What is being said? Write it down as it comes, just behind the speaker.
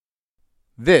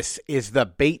This is the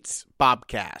Bates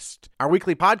Bobcast, our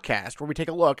weekly podcast where we take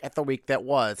a look at the week that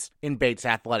was in Bates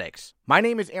athletics. My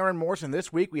name is Aaron Morse, and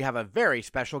this week we have a very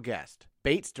special guest,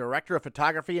 Bates Director of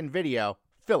Photography and Video,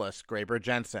 Phyllis Graber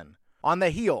Jensen. On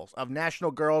the heels of National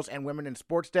Girls and Women in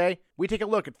Sports Day, we take a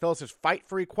look at Phyllis's fight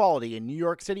for equality in New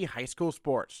York City high school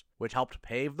sports, which helped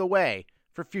pave the way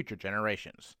for future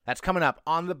generations. That's coming up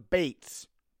on the Bates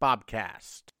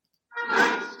Bobcast.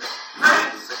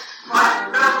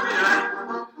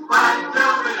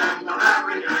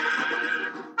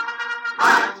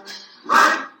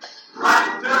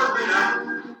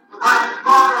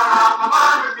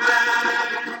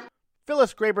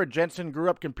 Phyllis Graber Jensen grew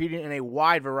up competing in a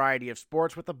wide variety of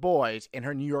sports with the boys in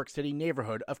her New York City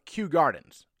neighborhood of Kew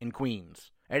Gardens in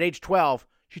Queens. At age 12,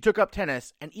 she took up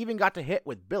tennis and even got to hit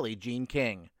with Billie Jean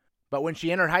King. But when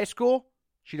she entered high school,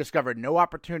 she discovered no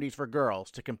opportunities for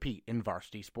girls to compete in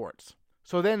varsity sports.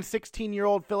 So then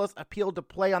 16-year-old Phyllis appealed to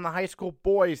play on the high school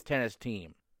boys tennis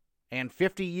team. And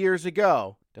 50 years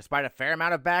ago, despite a fair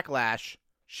amount of backlash,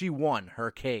 she won her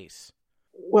case.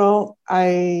 Well,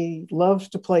 I love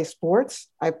to play sports.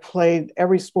 I played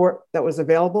every sport that was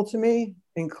available to me,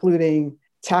 including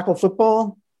tackle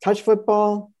football, touch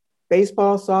football,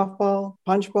 baseball, softball,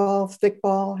 punchball,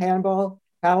 stickball, handball,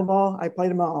 paddleball. I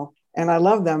played them all, and I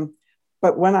loved them.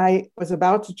 But when I was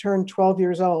about to turn 12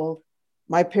 years old,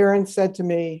 my parents said to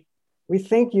me, "We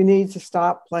think you need to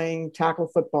stop playing tackle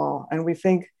football, and we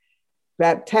think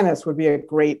that tennis would be a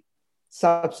great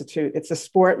substitute. It's a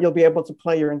sport you'll be able to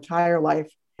play your entire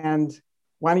life. And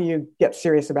why don't you get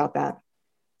serious about that?"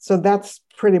 So that's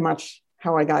pretty much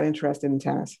how I got interested in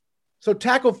tennis. So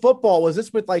tackle football, was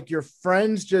this with like your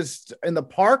friends just in the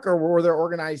park, or were there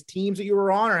organized teams that you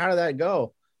were on, or how did that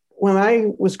go? When I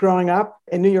was growing up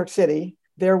in New York City,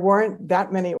 there weren't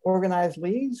that many organized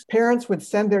leagues. Parents would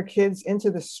send their kids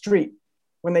into the street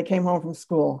when they came home from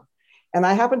school. And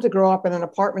I happened to grow up in an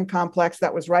apartment complex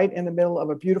that was right in the middle of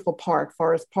a beautiful park,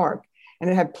 Forest Park. And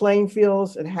it had playing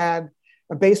fields, it had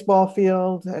a baseball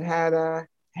field, it had a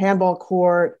handball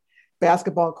court,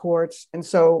 basketball courts. And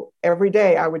so every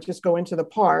day I would just go into the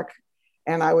park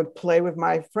and I would play with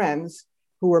my friends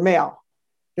who were male.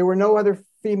 There were no other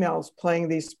females playing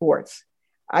these sports.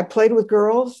 I played with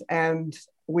girls and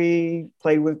we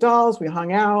played with dolls, we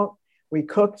hung out, we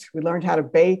cooked, we learned how to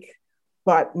bake,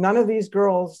 but none of these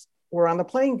girls were on the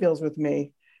playing fields with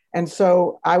me. And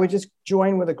so I would just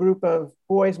join with a group of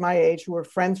boys my age who were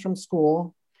friends from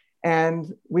school,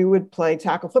 and we would play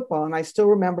tackle football. And I still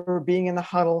remember being in the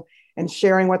huddle and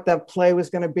sharing what the play was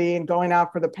going to be and going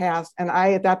out for the pass. And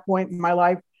I, at that point in my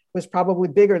life, was probably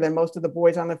bigger than most of the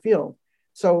boys on the field.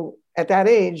 So at that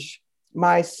age,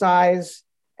 my size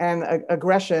and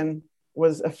aggression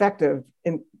was effective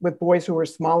with boys who were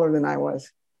smaller than I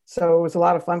was. So it was a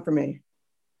lot of fun for me.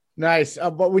 Nice.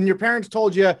 But when your parents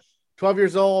told you, 12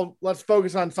 years old, let's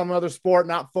focus on some other sport,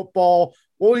 not football,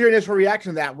 what was your initial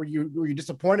reaction to that? Were you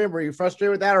disappointed? Were you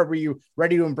frustrated with that? Or were you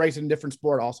ready to embrace a different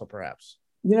sport also, perhaps?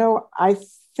 You know, I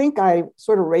think I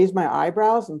sort of raised my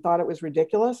eyebrows and thought it was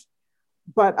ridiculous.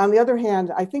 But on the other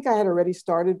hand, I think I had already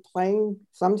started playing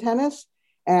some tennis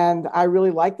and I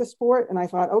really liked the sport. And I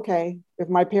thought, okay, if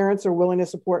my parents are willing to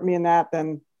support me in that,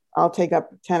 then I'll take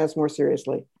up tennis more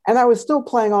seriously. And I was still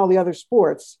playing all the other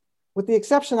sports, with the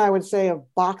exception, I would say, of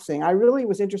boxing. I really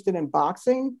was interested in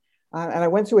boxing. And I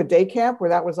went to a day camp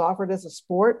where that was offered as a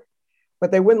sport,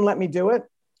 but they wouldn't let me do it.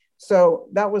 So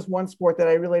that was one sport that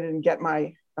I really didn't get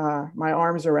my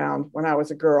arms around when I was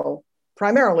a girl,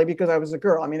 primarily because I was a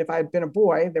girl. I mean, if I had been a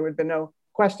boy, there would have been no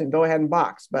question, go ahead and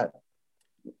box, but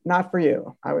not for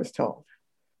you, I was told.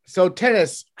 So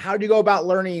tennis, how do you go about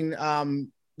learning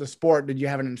the sport? Did you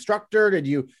have an instructor? Did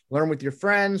you learn with your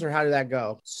friends, or how did that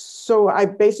go? So I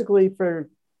basically, for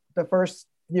the first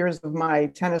years of my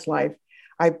tennis life,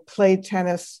 I played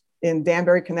tennis in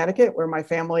Danbury, Connecticut, where my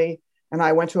family and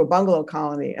I went to a bungalow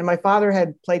colony. And my father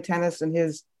had played tennis in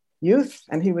his youth,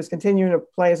 and he was continuing to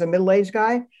play as a middle-aged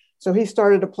guy. So he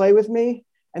started to play with me.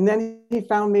 And then he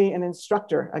found me an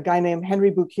instructor, a guy named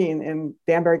Henry Bukin in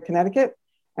Danbury, Connecticut.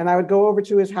 And I would go over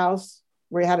to his house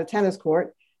where he had a tennis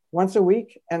court once a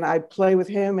week, and I'd play with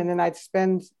him. And then I'd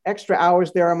spend extra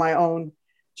hours there on my own,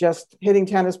 just hitting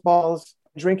tennis balls,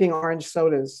 drinking orange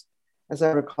sodas, as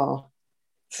I recall.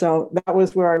 So that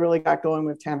was where I really got going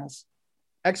with tennis.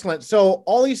 Excellent. So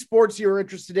all these sports you were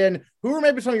interested in, who were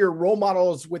maybe some of your role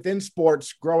models within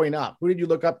sports growing up? Who did you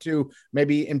look up to,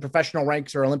 maybe in professional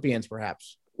ranks or Olympians,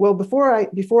 perhaps? Well, before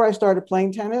I started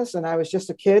playing tennis and I was just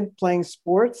a kid playing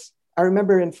sports, I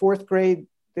remember in fourth grade,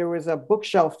 there was a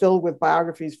bookshelf filled with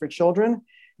biographies for children.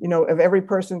 of every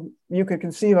person you could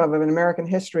conceive of in American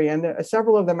history. And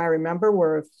several of them I remember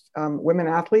were women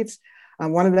athletes.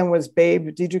 One of them was Babe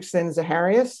Didrikson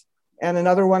Zaharias, and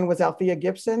another one was Althea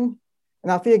Gibson.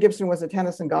 And Althea Gibson was a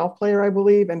tennis and golf player, I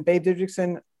believe. And Babe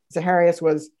Didrikson Zaharias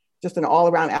was just an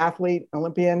all-around athlete,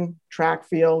 Olympian, track,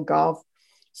 field, golf.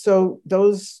 So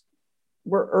those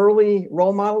were early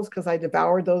role models because I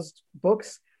devoured those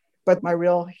books. But my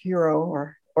real hero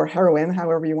or heroine,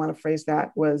 however you want to phrase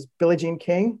that, was Billie Jean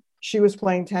King. She was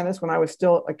playing tennis when I was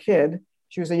still a kid.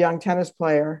 She was a young tennis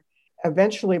player.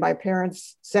 Eventually, my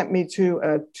parents sent me to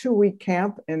a 2-week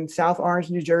camp in South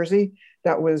Orange, New Jersey,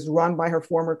 that was run by her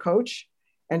former coach.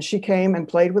 And she came and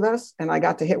played with us, and I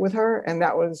got to hit with her. And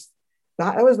that was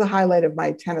the highlight of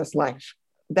my tennis life.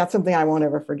 That's something I won't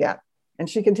ever forget. And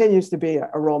she continues to be a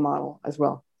role model as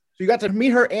well. So you got to meet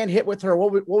her and hit with her.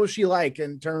 What was she like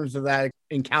in terms of that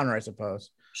encounter, I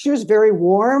suppose? She was very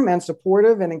warm and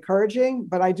supportive and encouraging.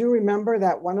 But I do remember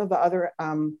that one of the other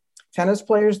tennis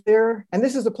players there, and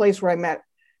this is a place where I met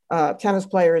tennis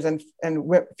players and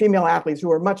female athletes who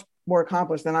were much more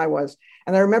accomplished than I was.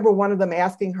 And I remember one of them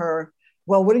asking her,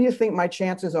 well, what do you think my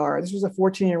chances are? This was a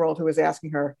 14-year-old who was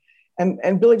asking her.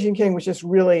 And Billie Jean King was just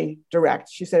really direct.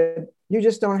 She said, you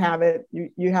just don't have it.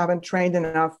 You haven't trained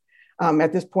enough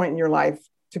at this point in your life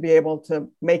to be able to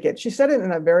make it. She said it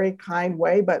in a very kind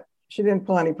way, but she didn't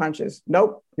pull any punches.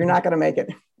 Nope, you're not going to make it.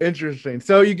 Interesting.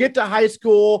 So you get to high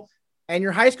school, and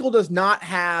your high school does not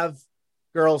have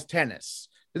girls tennis.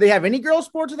 Do they have any girls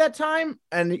sports at that time?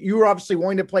 And you were obviously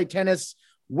wanting to play tennis.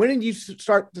 When did you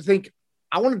start to think,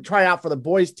 I want to try out for the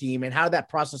boys team? And how did that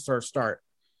process sort of start?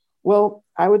 Well,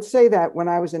 I would say that when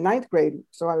I was in 9th grade,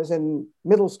 so I was in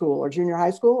middle school or junior high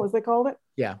school, as they called it.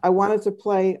 Yeah. I wanted to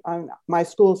play on my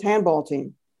school's handball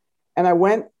team. And I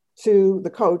went to the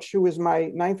coach, who was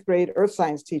my 9th grade earth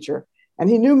science teacher. And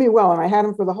he knew me well, and I had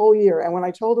him for the whole year. And when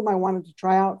I told him I wanted to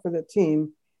try out for the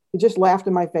team, he just laughed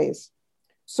in my face.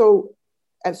 So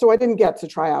I didn't get to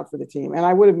try out for the team, and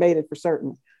I would have made it for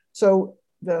certain. So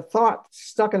the thought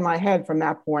stuck in my head from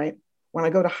that point, when I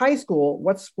go to high school,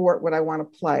 what sport would I want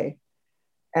to play?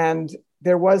 And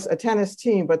there was a tennis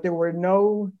team, but there were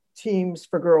no teams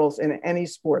for girls in any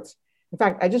sports. In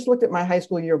fact, I just looked at my high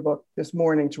school yearbook this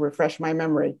morning to refresh my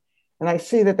memory. And I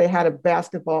see that they had a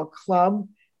basketball club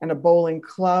and a bowling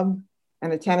club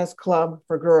and a tennis club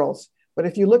for girls. But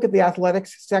if you look at the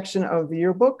athletics section of the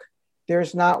yearbook,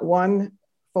 there's not one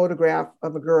photograph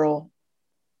of a girl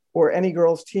or any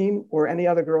girls team or any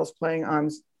other girls playing on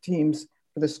teams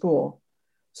for the school.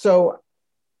 So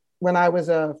when I was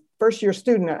a first-year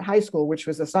student at high school, which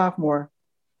was a sophomore,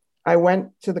 I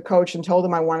went to the coach and told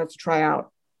him I wanted to try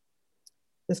out.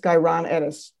 This guy, Ron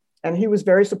Edis, and he was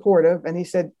very supportive. And he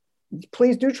said,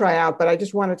 please do try out, but I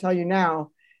just want to tell you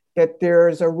now that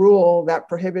there's a rule that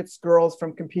prohibits girls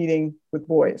from competing with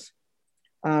boys.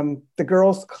 The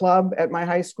girls' club at my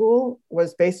high school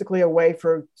was basically a way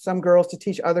for some girls to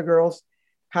teach other girls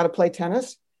how to play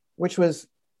tennis, which was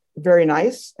very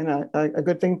nice and a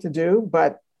good thing to do,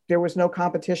 but there was no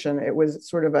competition. It was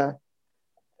sort of a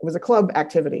club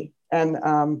activity.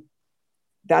 And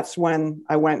that's when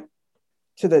I went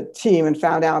to the team and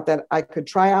found out that I could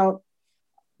try out,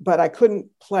 but I couldn't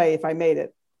play if I made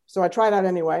it. So I tried out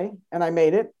anyway, and I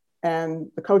made it. And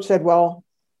the coach said, well,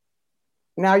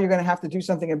 now you're going to have to do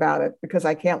something about it because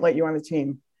I can't let you on the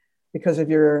team because of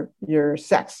your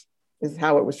sex, is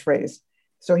how it was phrased.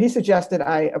 So he suggested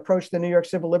I approach the New York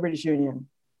Civil Liberties Union.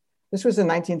 This was in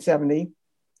 1970.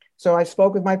 So I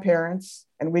spoke with my parents,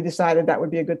 and we decided that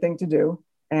would be a good thing to do.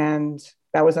 And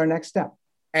that was our next step.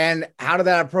 And how did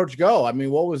that approach go? I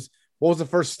mean, what was the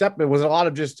first step? Was it a lot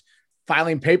of just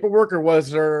filing paperwork, or was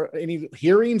there any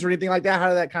hearings or anything like that? How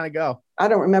did that kind of go? I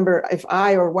don't remember if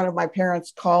I or one of my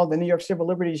parents called the New York Civil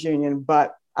Liberties Union,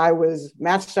 but I was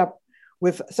matched up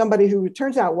with somebody who it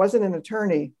turns out wasn't an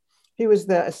attorney. He was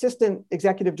the assistant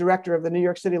executive director of the New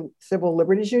York City Civil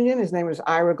Liberties Union. His name was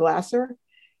Ira Glasser.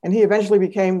 And he eventually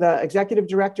became the executive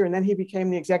director, and then he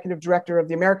became the executive director of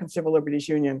the American Civil Liberties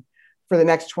Union for the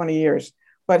next 20 years.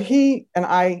 But he and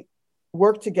I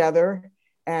worked together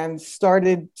and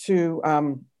started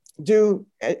to do,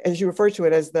 as you refer to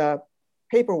it, as the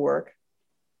paperwork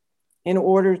in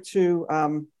order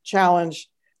to challenge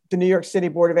the New York City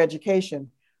Board of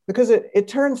Education. Because it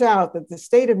turns out that the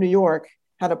state of New York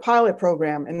had a pilot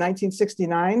program in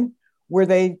 1969 where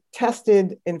they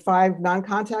tested in 5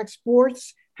 non-contact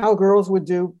sports how girls would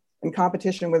do in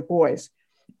competition with boys.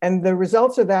 And the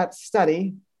results of that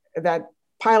study, that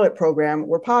pilot program,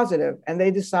 were positive. And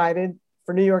they decided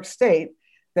for New York State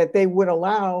that they would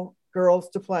allow girls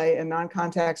to play in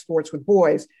non-contact sports with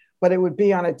boys, but it would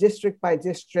be on a district by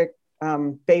district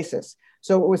basis.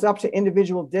 So it was up to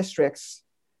individual districts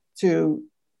to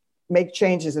make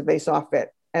changes if they saw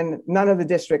fit. And none of the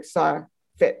districts saw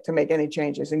fit to make any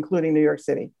changes, including New York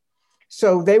City.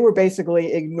 So they were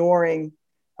basically ignoring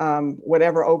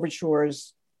whatever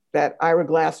overtures that Ira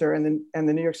Glasser and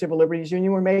the New York Civil Liberties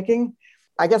Union were making.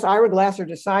 I guess Ira Glasser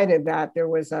decided that there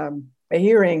was a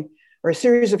hearing or a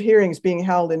series of hearings being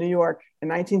held in New York in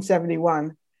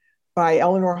 1971 by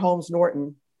Eleanor Holmes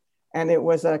Norton. And it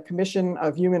was a commission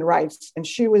of human rights. And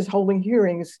she was holding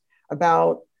hearings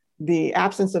about the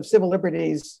absence of civil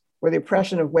liberties or the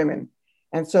oppression of women.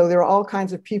 And so there are all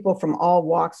kinds of people from all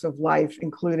walks of life,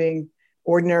 including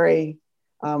ordinary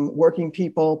working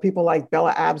people, people like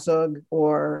Bella Abzug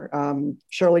or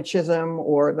Shirley Chisholm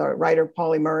or the writer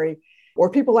Pauli Murray, or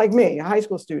people like me, a high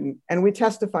school student. And we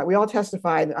all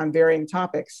testified on varying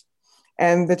topics.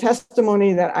 And the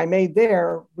testimony that I made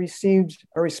there received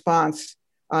a response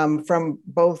from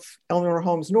both Eleanor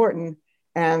Holmes Norton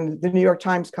and the New York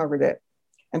Times covered it.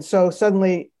 And so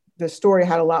suddenly the story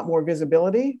had a lot more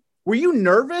visibility. Were you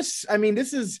nervous? I mean,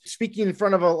 this is speaking in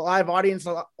front of a live audience.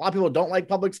 A lot of people don't like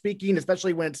public speaking,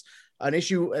 especially when it's an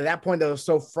issue at that point that was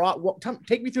so fraught.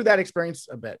 Take me through that experience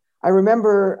a bit. I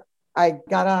remember I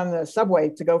got on the subway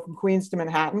to go from Queens to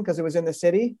Manhattan because it was in the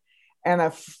city. And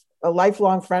a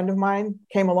lifelong friend of mine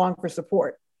came along for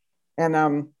support.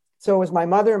 And so it was my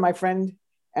mother and my friend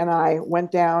and I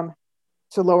went down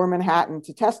to Lower Manhattan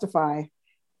to testify.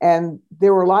 And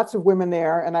there were lots of women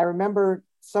there. And I remember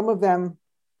some of them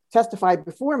testified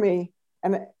before me.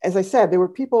 And as I said, there were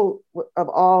people of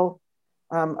all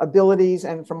abilities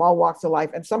and from all walks of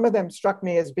life. And some of them struck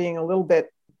me as being a little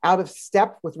bit out of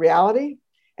step with reality.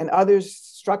 And others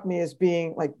struck me as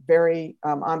being like very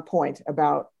on point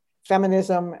about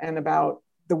feminism and about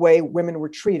the way women were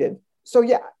treated. So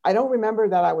yeah, I don't remember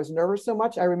that I was nervous so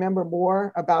much. I remember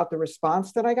more about the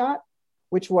response that I got,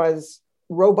 which was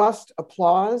robust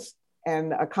applause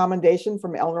and a commendation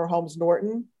from Eleanor Holmes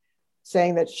Norton,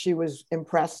 saying that she was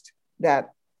impressed that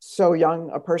so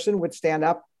young a person would stand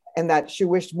up and that she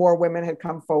wished more women had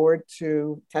come forward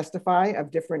to testify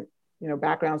of different,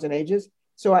 backgrounds and ages.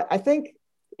 So I think,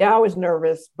 yeah, I was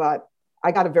nervous, but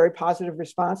I got a very positive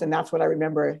response. And that's what I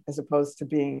remember as opposed to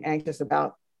being anxious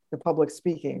about the public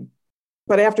speaking.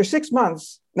 But after 6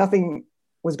 months, nothing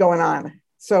was going on.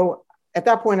 So at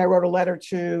that point, I wrote a letter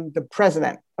to the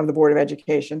president of the Board of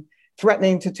Education,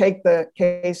 threatening to take the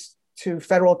case to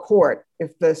federal court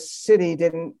if the city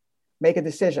didn't make a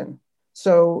decision.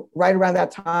 So right around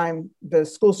that time, the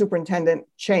school superintendent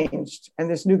changed and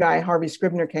this new guy, Harvey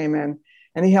Scribner, came in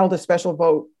and he held a special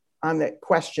vote on the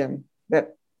question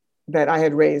that I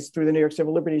had raised through the New York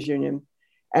Civil Liberties Union.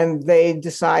 And they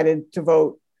decided to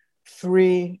vote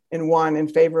 3-1 in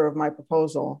favor of my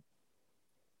proposal.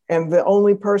 And the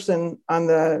only person on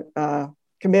the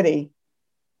committee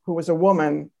who was a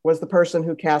woman was the person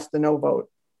who cast the no vote.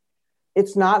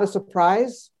 It's not a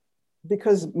surprise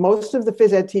because most of the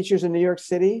phys ed teachers in New York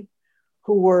City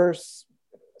who were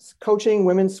coaching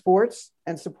women's sports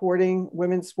and supporting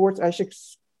women's sports,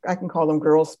 I can call them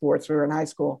girls' sports, we were in high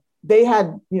school. They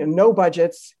had no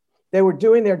budgets. They were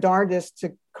doing their darndest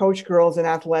to coach girls in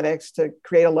athletics, to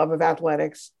create a love of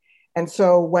athletics. And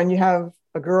so when you have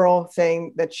a girl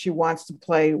saying that she wants to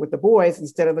play with the boys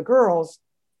instead of the girls,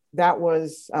 that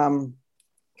was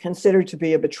considered to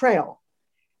be a betrayal.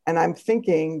 And I'm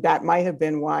thinking that might have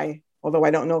been why, although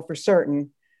I don't know for certain,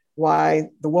 why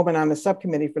the woman on the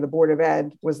subcommittee for the Board of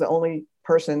Ed was the only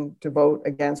person to vote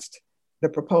against the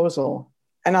proposal.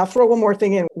 And I'll throw one more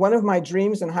thing in. One of my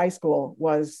dreams in high school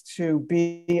was to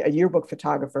be a yearbook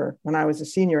photographer when I was a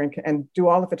senior and do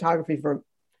all the photography for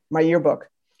my yearbook.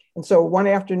 And so one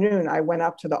afternoon, I went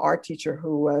up to the art teacher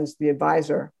who was the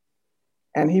advisor,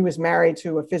 and he was married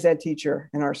to a phys ed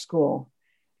teacher in our school.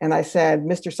 And I said,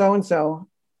 Mr. So-and-so,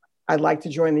 I'd like to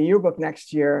join the yearbook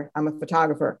next year. I'm a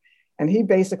photographer. And he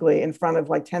basically, in front of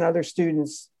like 10 other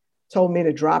students, told me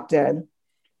to drop dead.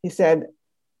 He said,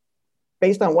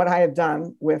 based on what I had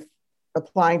done with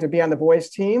applying to be on the boys'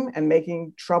 team and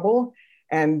making trouble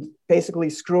and basically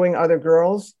screwing other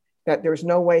girls, that there was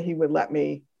no way he would let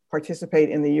me participate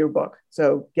in the yearbook.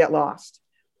 So get lost.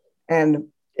 And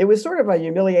it was sort of a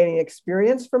humiliating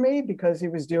experience for me because he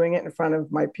was doing it in front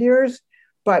of my peers.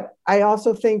 But I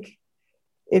also think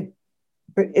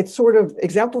it sort of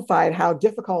exemplified how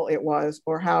difficult it was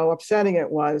or how upsetting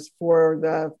it was for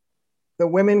the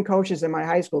women coaches in my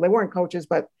high school. They weren't coaches,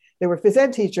 but they were phys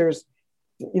ed teachers,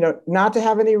 not to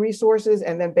have any resources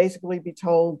and then basically be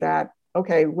told that,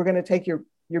 okay, we're going to take your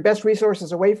best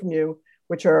resources away from you,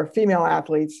 which are female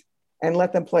athletes, and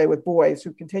let them play with boys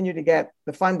who continue to get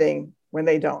the funding when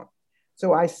they don't.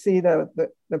 So I see the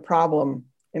problem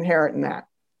inherent in that.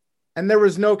 And there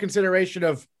was no consideration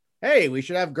of, hey, we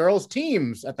should have girls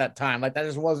teams at that time. Like that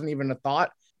just wasn't even a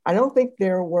thought. I don't think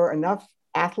there were enough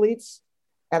athletes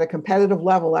at a competitive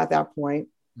level at that point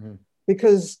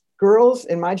because girls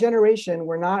in my generation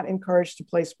were not encouraged to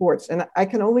play sports. And I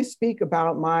can only speak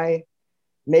about my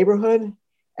neighborhood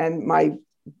and my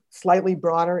slightly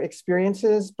broader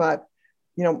experiences. But,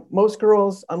 most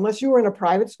girls, unless you were in a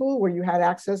private school where you had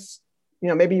access,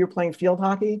 maybe you're playing field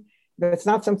hockey, but it's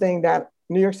not something that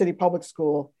New York City public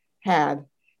school had.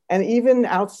 And even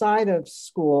outside of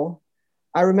school,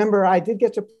 I remember I did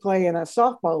get to play in a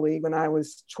softball league when I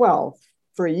was 12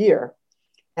 for a year.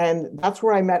 And that's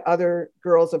where I met other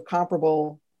girls of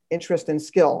comparable interest and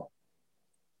skill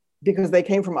because they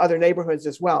came from other neighborhoods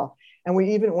as well. And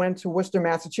we even went to Worcester,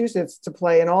 Massachusetts to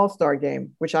play an all-star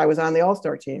game, which I was on the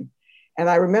all-star team. And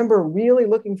I remember really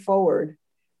looking forward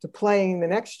to playing the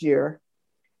next year.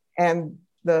 And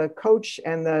the coach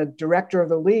and the director of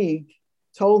the league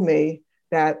told me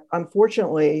that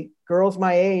unfortunately, girls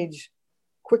my age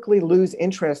quickly lose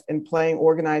interest in playing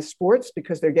organized sports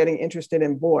because they're getting interested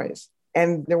in boys.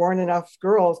 And there weren't enough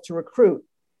girls to recruit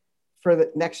for the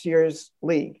next year's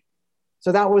league.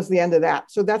 So that was the end of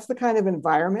that. So that's the kind of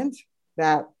environment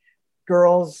that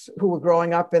girls who were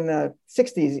growing up in the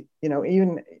 60s,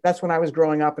 even that's when I was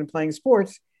growing up and playing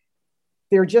sports,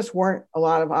 there just weren't a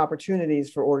lot of opportunities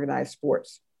for organized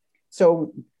sports.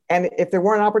 So, and if there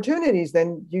weren't opportunities,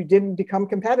 then you didn't become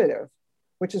competitive,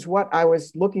 which is what I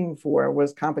was looking for,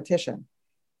 was competition.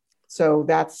 So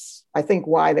that's, I think,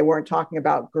 why they weren't talking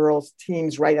about girls'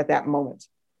 teams right at that moment.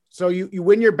 So you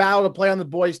win your battle to play on the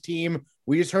boys' team.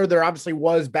 We just heard there obviously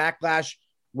was backlash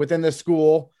within the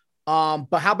school.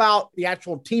 But how about the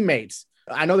actual teammates?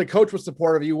 I know the coach was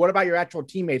supportive of you. What about your actual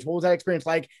teammates? What was that experience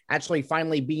like actually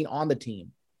finally being on the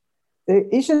team?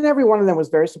 Each and every one of them was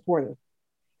very supportive.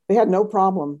 They had no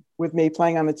problem with me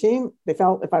playing on the team. They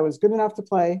felt if I was good enough to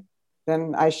play,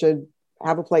 then I should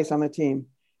have a place on the team.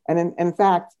 And in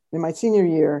fact, in my senior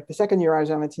year, the second year I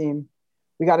was on the team,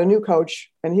 we got a new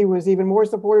coach and he was even more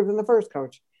supportive than the first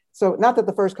coach. So not that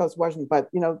the first coach wasn't, but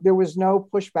there was no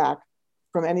pushback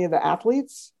from any of the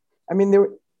athletes. I mean,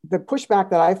 the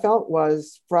pushback that I felt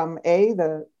was from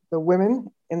the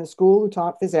women in the school who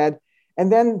taught phys ed.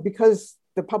 And then because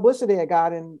the publicity I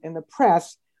got in the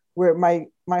press where my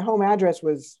home address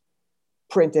was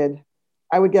printed,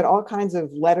 I would get all kinds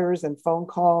of letters and phone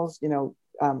calls,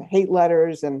 hate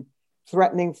letters and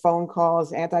threatening phone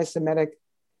calls, anti-Semitic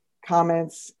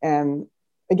comments. And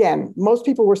again, most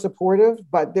people were supportive,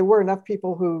 but there were enough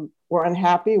people who were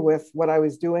unhappy with what I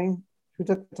was doing who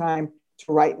took the time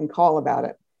to write and call about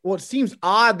it. Well, it seems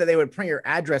odd that they would print your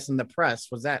address in the press.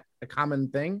 Was that a common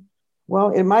thing? Well,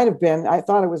 it might have been. I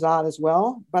thought it was odd as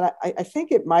well, but I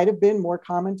think it might have been more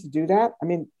common to do that. I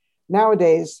mean,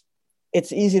 nowadays,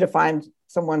 it's easy to find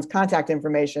someone's contact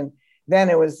information. Then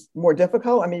it was more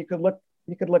difficult. I mean,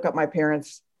 you could look up my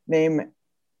parents' name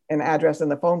and address in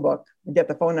the phone book and get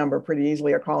the phone number pretty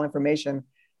easily or call information.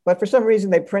 But for some reason,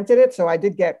 they printed it. So I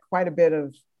did get quite a bit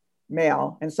of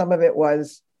mail, and some of it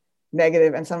was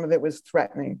negative and some of it was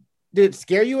threatening. Did it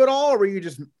scare you at all, or were you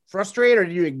just frustrated, or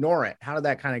did you ignore it? How did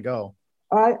that kind of go?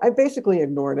 I basically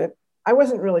ignored it. I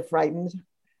wasn't really frightened.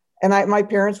 And my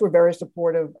parents were very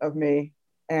supportive of me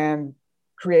and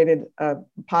created a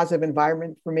positive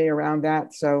environment for me around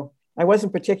that. So I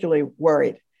wasn't particularly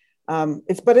worried.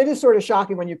 But it is sort of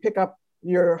shocking when you pick up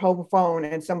your home phone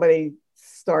and somebody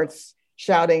starts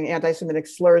shouting anti-Semitic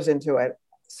slurs into it.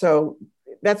 So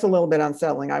that's a little bit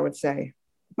unsettling, I would say.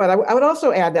 But I would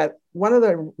also add that one of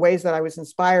the ways that I was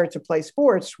inspired to play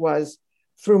sports was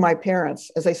through my parents.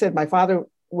 As I said, my father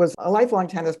was a lifelong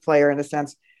tennis player in a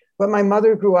sense, but my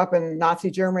mother grew up in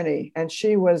Nazi Germany, and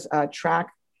she was a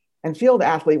track and field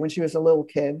athlete when she was a little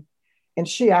kid. And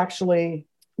she actually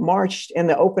marched in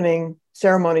the opening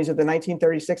ceremonies of the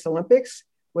 1936 Olympics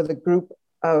with a group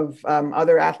of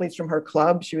other athletes from her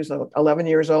club. She was 11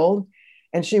 years old.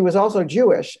 And she was also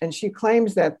Jewish. And she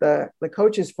claims that the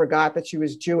coaches forgot that she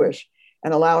was Jewish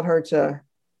and allowed her to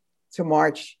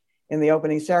march in the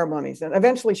opening ceremonies. And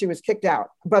eventually she was kicked out.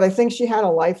 But I think she had a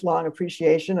lifelong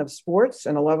appreciation of sports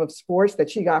and a love of sports that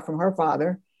she got from her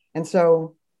father. And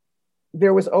so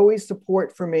there was always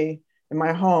support for me in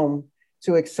my home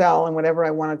to excel in whatever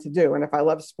I wanted to do. And if I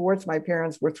loved sports, my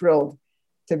parents were thrilled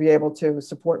to be able to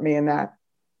support me in that.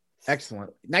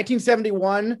 Excellent.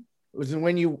 1971 was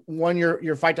when you won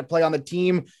your fight to play on the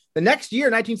team. The next year,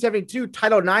 1972,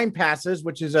 Title IX passes,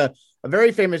 which is a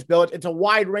very famous bill. It's a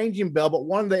wide-ranging bill, but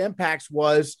one of the impacts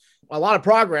was a lot of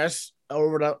progress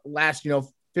over the last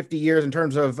 50 years in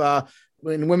terms of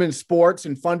in women's sports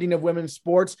and funding of women's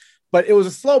sports. but it was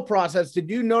a slow process. Did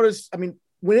you notice, I mean,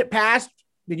 when it passed,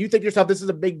 did you think to yourself, this is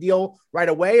a big deal right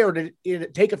away, or did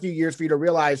it take a few years for you to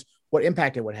realize what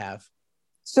impact it would have?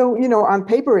 So, on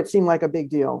paper, it seemed like a big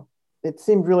deal. It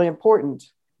seemed really important.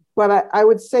 But I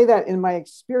would say that in my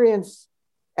experience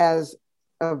as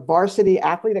a varsity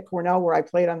athlete at Cornell, where I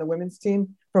played on the women's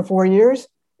team for 4 years,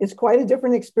 it's quite a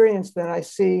different experience than I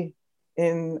see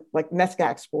in like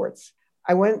NESCAC sports.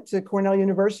 I went to Cornell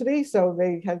University, so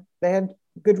they had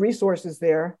good resources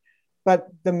there, but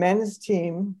the men's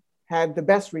team had the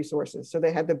best resources. So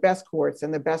they had the best courts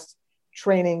and the best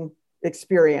training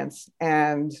experience.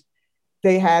 And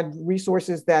they had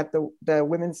resources that the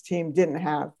women's team didn't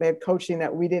have. They had coaching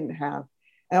that we didn't have.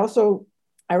 And also,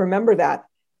 I remember that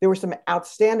there were some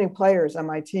outstanding players on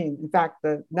my team. In fact,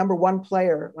 the number one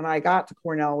player when I got to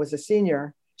Cornell was a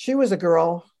senior. She was a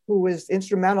girl who was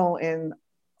instrumental in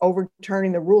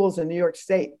overturning the rules in New York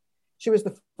State. She was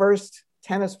the first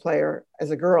tennis player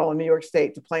as a girl in New York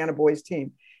State to play on a boys'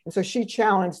 team. And so she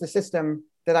challenged the system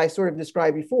that I sort of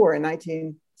described before in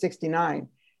 1969.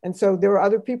 And so there were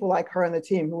other people like her on the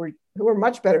team who were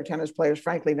much better tennis players,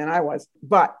 frankly, than I was.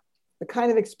 But the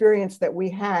kind of experience that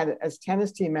we had as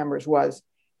tennis team members was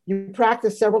you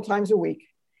practice several times a week,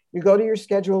 you go to your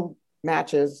scheduled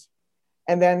matches,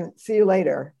 and then see you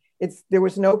later. There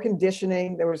was no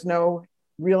conditioning, there was no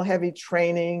real heavy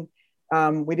training.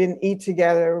 We didn't eat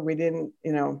together. We didn't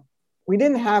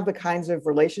have the kinds of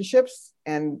relationships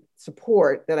and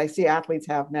support that I see athletes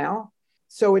have now.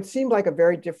 So it seemed like a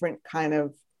very different kind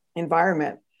of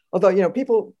environment.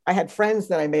 Although, I had friends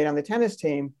that I made on the tennis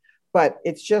team, but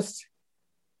it's just,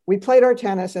 we played our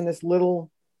tennis in this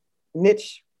little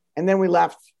niche, and then we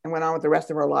left and went on with the rest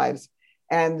of our lives.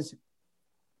 And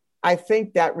I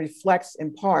think that reflects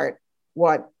in part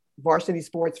what varsity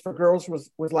sports for girls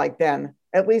was like then,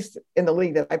 at least in the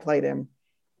league that I played in,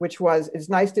 which was, it's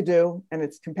nice to do and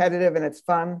it's competitive and it's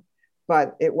fun,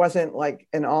 but it wasn't like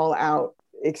an all out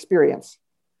experience.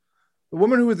 The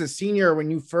woman who was a senior when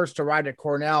you first arrived at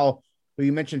Cornell, who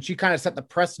you mentioned, she kind of set the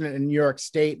precedent in New York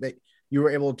State that you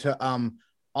were able to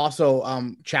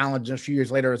also challenge a few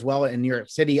years later as well in New York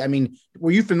City. I mean,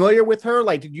 were you familiar with her?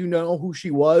 Like, did you know who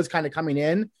she was kind of coming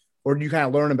in, or did you kind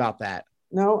of learn about that?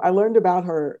 No, I learned about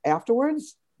her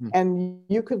afterwards. And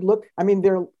you could look, I mean,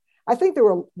 I think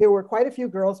there were quite a few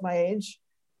girls my age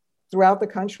throughout the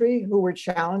country who were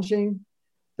challenging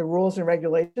the rules and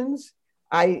regulations.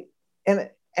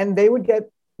 And they would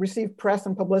receive press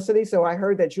and publicity. So I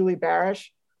heard that Julie Barish,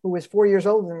 who was 4 years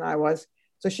older than I was,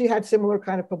 so she had similar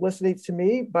kind of publicity to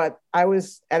me, but I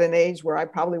was at an age where I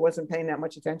probably wasn't paying that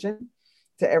much attention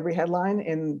to every headline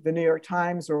in the New York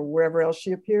Times or wherever else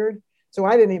she appeared. So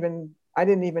I didn't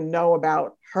even know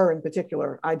about her in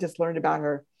particular. I just learned about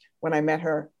her when I met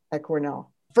her at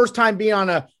Cornell. First time being on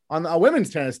a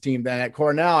women's tennis team then at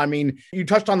Cornell. I mean, you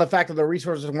touched on the fact that the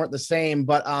resources weren't the same,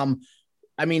 but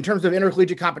I mean, in terms of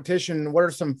intercollegiate competition, what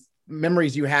are some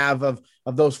memories you have of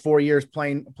those 4 years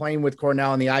playing with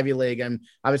Cornell in the Ivy League? And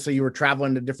obviously you were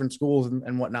traveling to different schools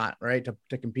and whatnot, right,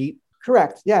 to compete?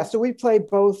 Correct. Yeah. So we played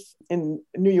both in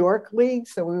New York league.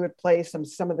 So we would play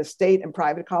some of the state and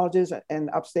private colleges in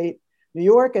upstate New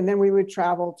York. And then we would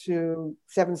travel to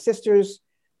Seven Sisters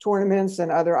tournaments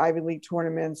and other Ivy League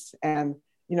tournaments. And,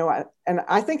 and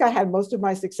I think I had most of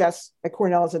my success at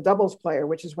Cornell as a doubles player,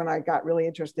 which is when I got really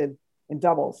interested in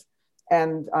doubles.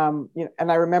 And,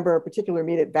 and I remember a particular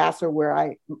meet at Vassar where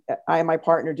I and my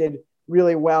partner did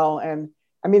really well. And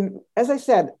I mean, as I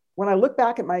said, when I look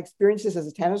back at my experiences as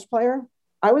a tennis player,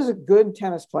 I was a good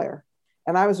tennis player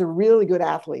and I was a really good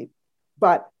athlete,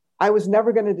 but I was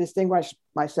never going to distinguish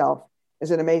myself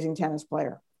as an amazing tennis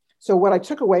player. So what I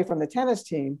took away from the tennis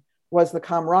team was the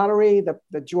camaraderie,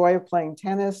 the joy of playing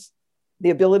tennis,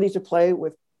 the ability to play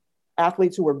with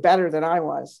athletes who were better than I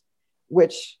was,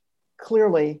 which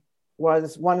clearly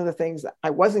was one of the things that I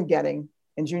wasn't getting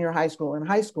in junior high school and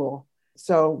high school.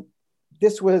 So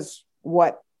this was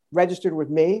what registered with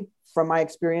me from my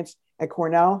experience at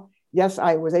Cornell. Yes,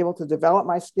 I was able to develop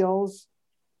my skills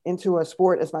into a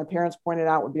sport, as my parents pointed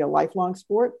out, would be a lifelong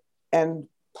sport, and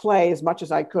play as much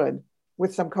as I could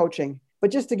with some coaching.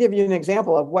 But just to give you an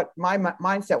example of what my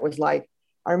mindset was like,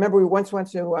 I remember we once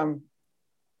went to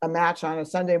a match on a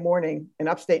Sunday morning in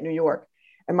upstate New York,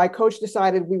 and my coach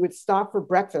decided we would stop for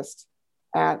breakfast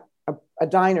at a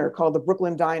diner called the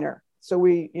Brooklyn Diner. So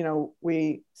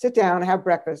we sit down, have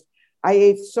breakfast. I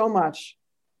ate so much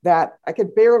that I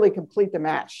could barely complete the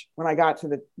match when I got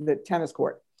to the tennis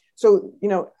court. So,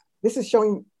 this is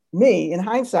showing me in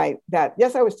hindsight that,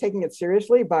 yes, I was taking it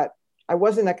seriously, but I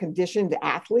wasn't a conditioned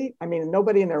athlete. I mean,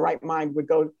 nobody in their right mind would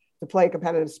go to play a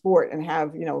competitive sport and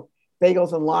have,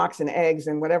 bagels and lox and eggs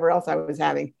and whatever else I was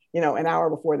having, an hour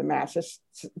before the match.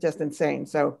 Just insane.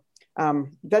 So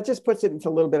that just puts it into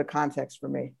a little bit of context for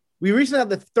me. We recently had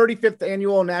the 35th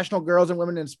annual National Girls and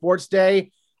Women in Sports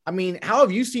Day. I mean, how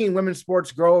have you seen women's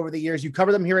sports grow over the years? You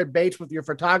cover them here at Bates with your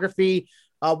photography.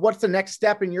 What's the next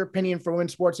step, in your opinion, for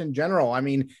women's sports in general? I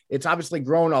mean, it's obviously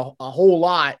grown a whole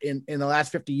lot in the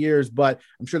last 50 years, but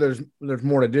I'm sure there's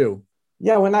more to do.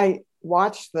 Yeah, when I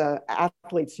watch the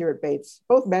athletes here at Bates,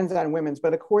 both men's and women's,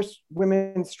 but of course,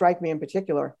 women strike me in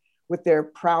particular with their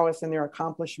prowess and their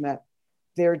accomplishment.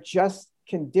 They're just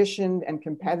conditioned and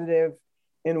competitive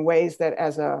in ways that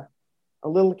as a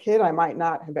little kid, I might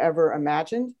not have ever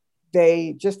imagined.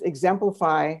 They just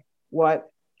exemplify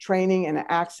what training and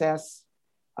access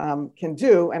can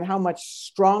do, and how much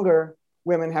stronger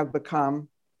women have become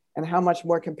and how much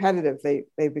more competitive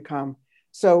they've become.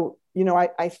 So,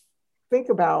 I think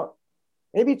about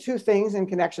maybe two things in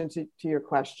connection to your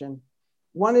question.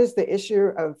 One is the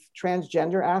issue of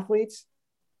transgender athletes,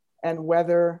 and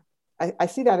whether I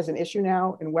see that as an issue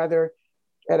now, and whether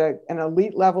at an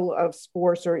elite level of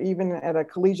sports or even at a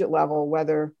collegiate level,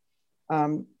 whether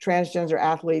transgender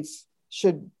athletes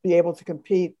should be able to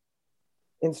compete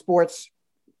in sports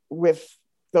with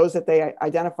those that they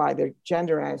identify their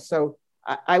gender as. So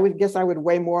I would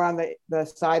weigh more on the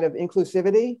side of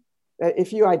inclusivity.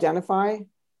 If you identify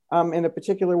in a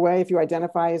particular way, if you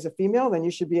identify as a female, then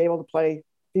you should be able to play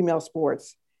female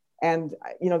sports. And,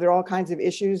 there are all kinds of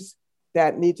issues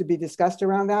that need to be discussed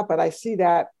around that, but I see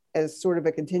that as sort of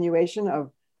a continuation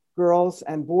of girls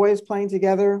and boys playing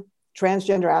together,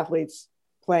 transgender athletes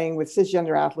playing with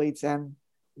cisgender athletes, and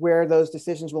where those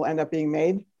decisions will end up being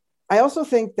made. I also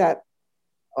think that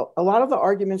a lot of the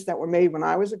arguments that were made when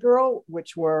I was a girl,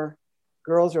 which were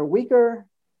girls are weaker,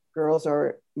 girls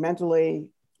are mentally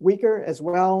weaker as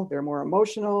well, they're more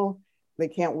emotional, they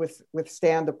can't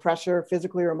withstand the pressure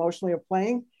physically or emotionally of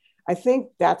playing. I think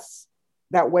that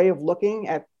way of looking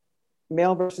at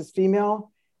male versus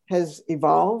female has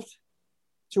evolved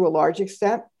to a large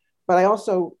extent, but I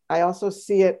also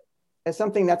see it as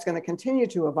something that's going to continue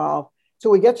to evolve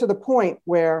till we get to the point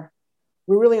where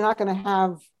we're really not going to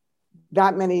have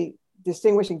that many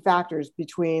distinguishing factors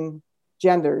between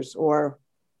genders, or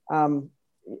and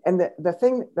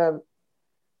the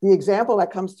example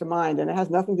that comes to mind, and it has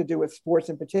nothing to do with sports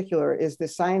in particular, is the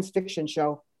science fiction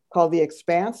show called The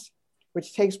Expanse,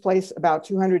 which takes place about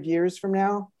 200 years from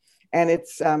now, and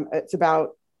it's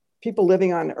about people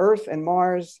living on Earth and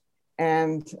Mars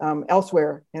and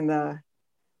elsewhere in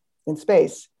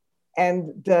space,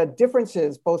 and the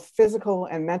differences, both physical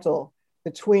and mental,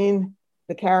 between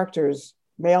the characters,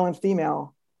 male and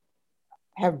female,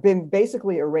 have been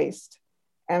basically erased.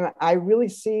 And I really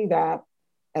see that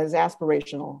as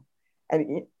aspirational.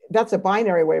 And that's a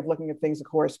binary way of looking at things, of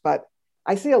course, but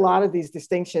I see a lot of these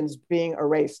distinctions being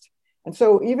erased. And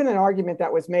so even an argument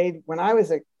that was made when I was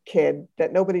a kid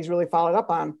that nobody's really followed up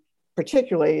on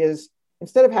particularly is,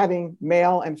 instead of having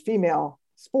male and female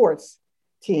sports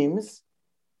teams,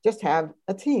 just have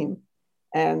a team.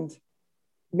 And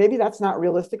maybe that's not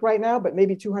realistic right now, but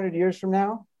maybe 200 years from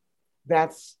now,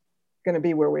 that's going to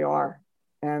be where we are.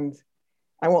 And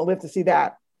I won't live to see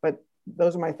that, but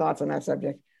those are my thoughts on that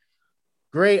subject.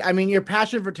 Great. I mean, your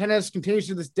passion for tennis continues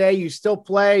to this day. You still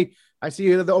play. I see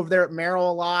you over there at Merrill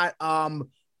a lot.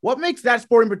 What makes that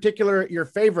sport in particular your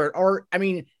favorite? Or, I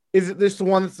mean, is this the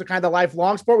one that's the kind of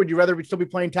lifelong sport? Would you rather still be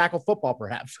playing tackle football,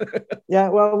 perhaps? Yeah,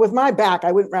 well, with my back,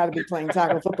 I wouldn't rather be playing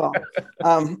tackle football.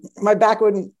 My back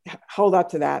wouldn't hold up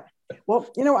to that. Well,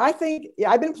 I think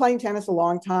I've been playing tennis a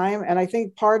long time, and I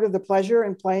think part of the pleasure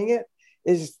in playing it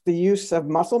is the use of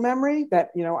muscle memory, that,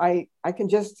 I can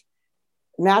just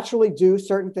naturally do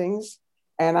certain things,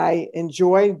 and I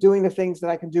enjoy doing the things that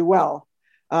I can do well.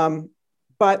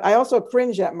 But I also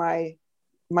cringe at my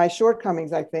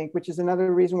shortcomings, I think, which is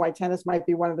another reason why tennis might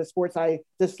be one of the sports I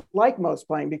dislike most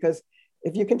playing, because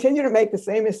if you continue to make the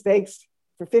same mistakes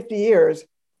for 50 years,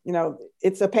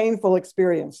 it's a painful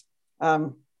experience.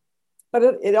 But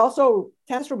it also,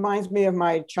 tennis reminds me of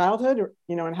my childhood,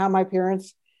 and how my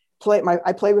parents played.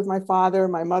 I played with my father.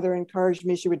 My mother encouraged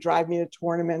me. She would drive me to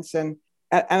tournaments. And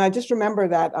I just remember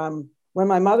that when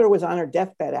my mother was on her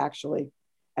deathbed, actually,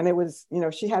 and it was,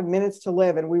 she had minutes to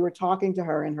live, and we were talking to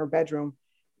her in her bedroom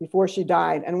before she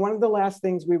died. And one of the last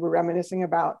things we were reminiscing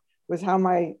about was how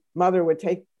my mother would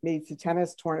take me to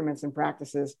tennis tournaments and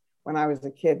practices when I was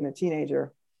a kid and a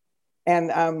teenager. And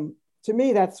to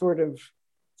me, that sort of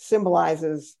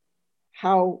symbolizes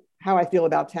how I feel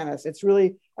about tennis. It's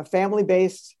really a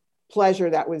family-based pleasure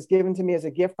that was given to me as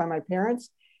a gift by my parents.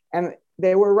 And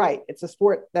they were right. It's a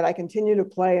sport that I continue to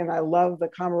play, and I love the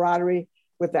camaraderie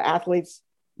with the athletes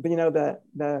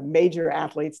the major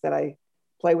athletes that I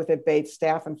play with at Bates,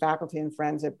 staff and faculty and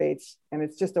friends at Bates. And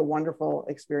it's just a wonderful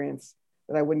experience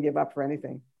that I wouldn't give up for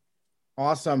anything.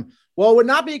 Awesome. Well, it would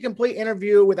not be a complete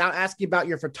interview without asking about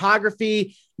your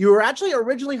photography. You were actually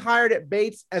originally hired at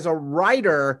Bates as a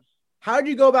writer. How did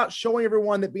you go about showing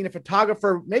everyone that being a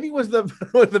photographer maybe was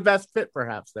the best fit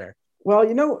perhaps there? Well,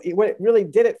 what really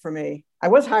did it for me, I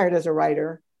was hired as a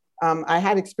writer. I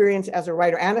had experience as a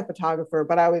writer and a photographer,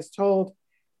 but I was told,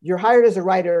 you're hired as a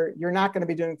writer, you're not going to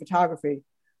be doing photography.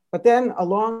 But then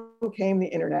along came the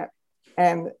internet,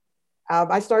 and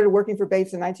I started working for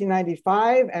Bates in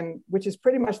 1995, and which is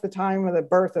pretty much the time of the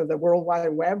birth of the World Wide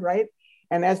Web, right?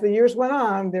 And as the years went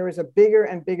on, there was a bigger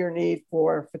and bigger need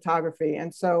for photography.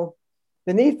 And so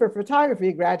the need for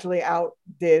photography gradually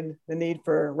outdid the need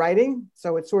for writing.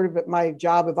 So it's sort of, my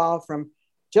job evolved from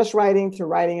just writing to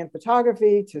writing and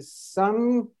photography to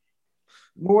some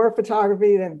more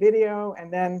photography than video.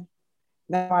 And then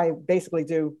now I basically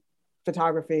do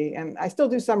photography, and I still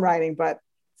do some writing, but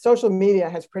social media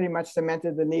has pretty much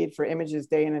cemented the need for images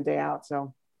day in and day out.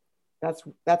 So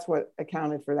that's what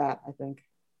accounted for that, I think.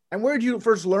 And where did you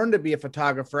first learn to be a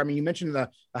photographer? I mean, you mentioned the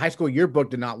high school yearbook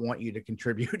did not want you to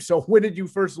contribute. So when did you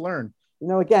first learn?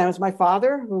 Again, it was my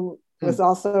father who was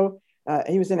also,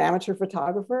 he was an amateur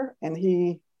photographer, and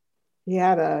he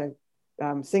had a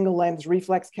single lens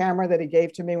reflex camera that he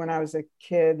gave to me when I was a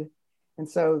kid. And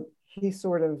so he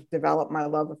sort of developed my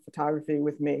love of photography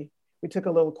with me. We took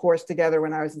a little course together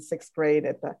when I was in 6th grade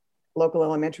at the local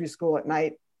elementary school at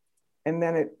night. And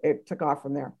then it took off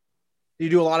from there. Did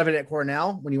you do a lot of it at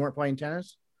Cornell when you weren't playing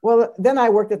tennis? Well, then I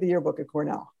worked at the yearbook at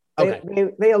Cornell.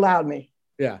 They allowed me.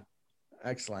 Yeah.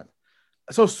 Excellent.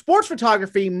 So sports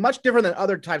photography, much different than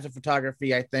other types of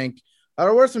photography, I think. What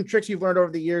are some tricks you've learned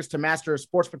over the years to master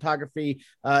sports photography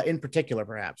in particular,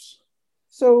 perhaps?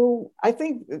 So I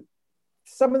think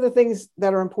some of the things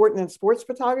that are important in sports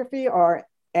photography are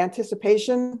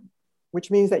anticipation, which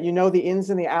means that you know the ins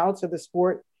and the outs of the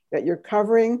sport that you're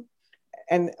covering,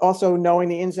 and also knowing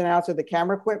the ins and outs of the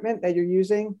camera equipment that you're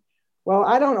using. Well,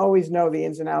 I don't always know the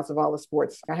ins and outs of all the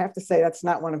sports. I have to say that's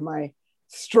not one of my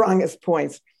strongest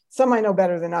points. Some I know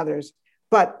better than others.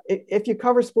 But if you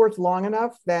cover sports long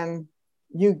enough, then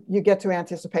you get to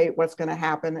anticipate what's going to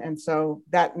happen. And so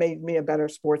that made me a better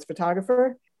sports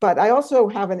photographer. But I also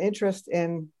have an interest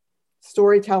in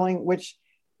storytelling, which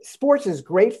sports is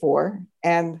great for.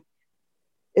 And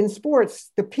in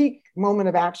sports, the peak moment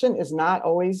of action is not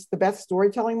always the best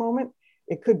storytelling moment.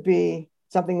 It could be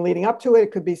something leading up to it.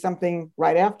 It could be something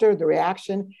right after the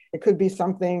reaction. It could be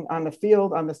something on the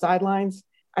field, on the sidelines.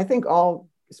 I think all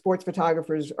sports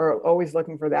photographers are always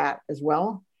looking for that as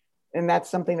well. And that's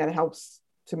something that helps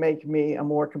to make me a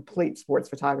more complete sports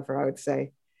photographer, I would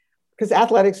say. Because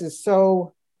athletics is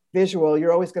so visual,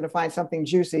 you're always going to find something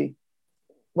juicy,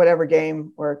 whatever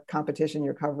game or competition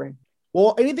you're covering.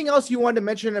 Well, anything else you wanted to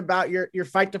mention about your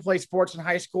fight to play sports in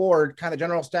high school, or kind of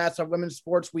general stats of women's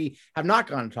sports we have not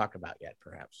gone to talk about yet,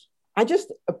 perhaps? I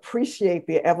just appreciate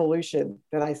the evolution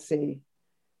that I see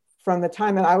from the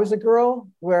time that I was a girl,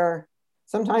 where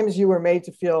sometimes you were made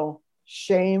to feel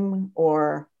shame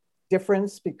or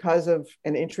difference because of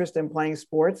an interest in playing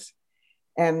sports.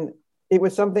 And it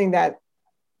was something that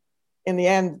in the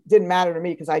end didn't matter to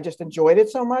me because I just enjoyed it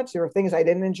so much. There were things I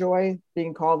didn't enjoy,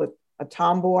 being called a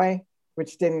tomboy,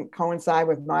 which didn't coincide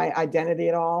with my identity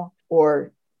at all,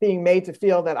 or being made to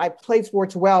feel that I played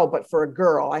sports well, but for a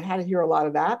girl. I had to hear a lot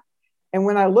of that. And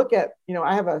when I look at,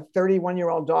 I have a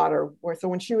 31-year-old daughter, so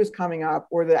when she was coming up,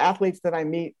 or the athletes that I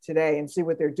meet today and see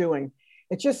what they're doing,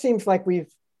 it just seems like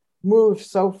we've moved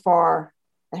so far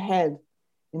ahead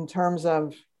in terms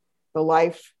of the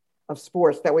life of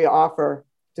sports that we offer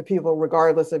to people,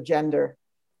 regardless of gender.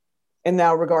 And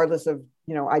now regardless of,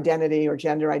 identity or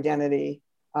gender identity.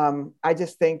 I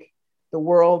just think the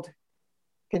world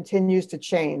continues to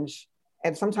change,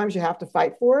 and sometimes you have to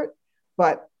fight for it,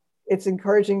 but it's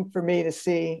encouraging for me to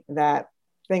see that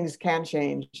things can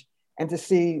change and to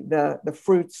see the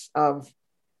fruits of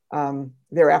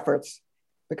their efforts,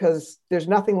 because there's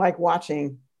nothing like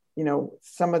watching,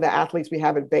 some of the athletes we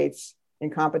have at Bates in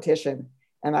competition.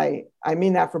 And I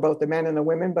mean that for both the men and the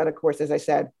women, but of course, as I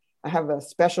said, I have a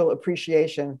special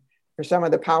appreciation for some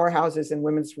of the powerhouses in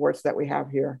women's sports that we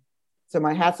have here. So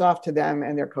my hat's off to them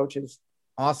and their coaches.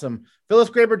 Awesome. Phyllis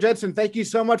Graber Jensen, thank you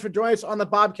so much for joining us on the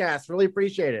Bobcast. Really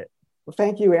appreciate it. Well,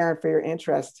 thank you, Aaron, for your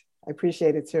interest. I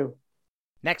appreciate it too.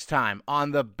 Next time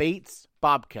on the Bates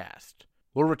Bobcast,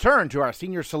 we'll return to our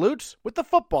senior salutes with the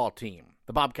football team.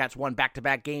 The Bobcats won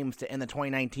back-to-back games to end the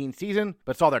 2019 season,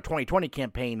 but saw their 2020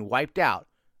 campaign wiped out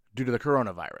due to the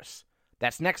coronavirus.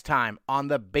 That's next time on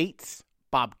the Bates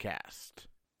Bobcast.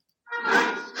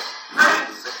 Race,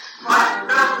 race, 5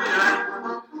 till the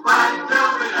end, 5 till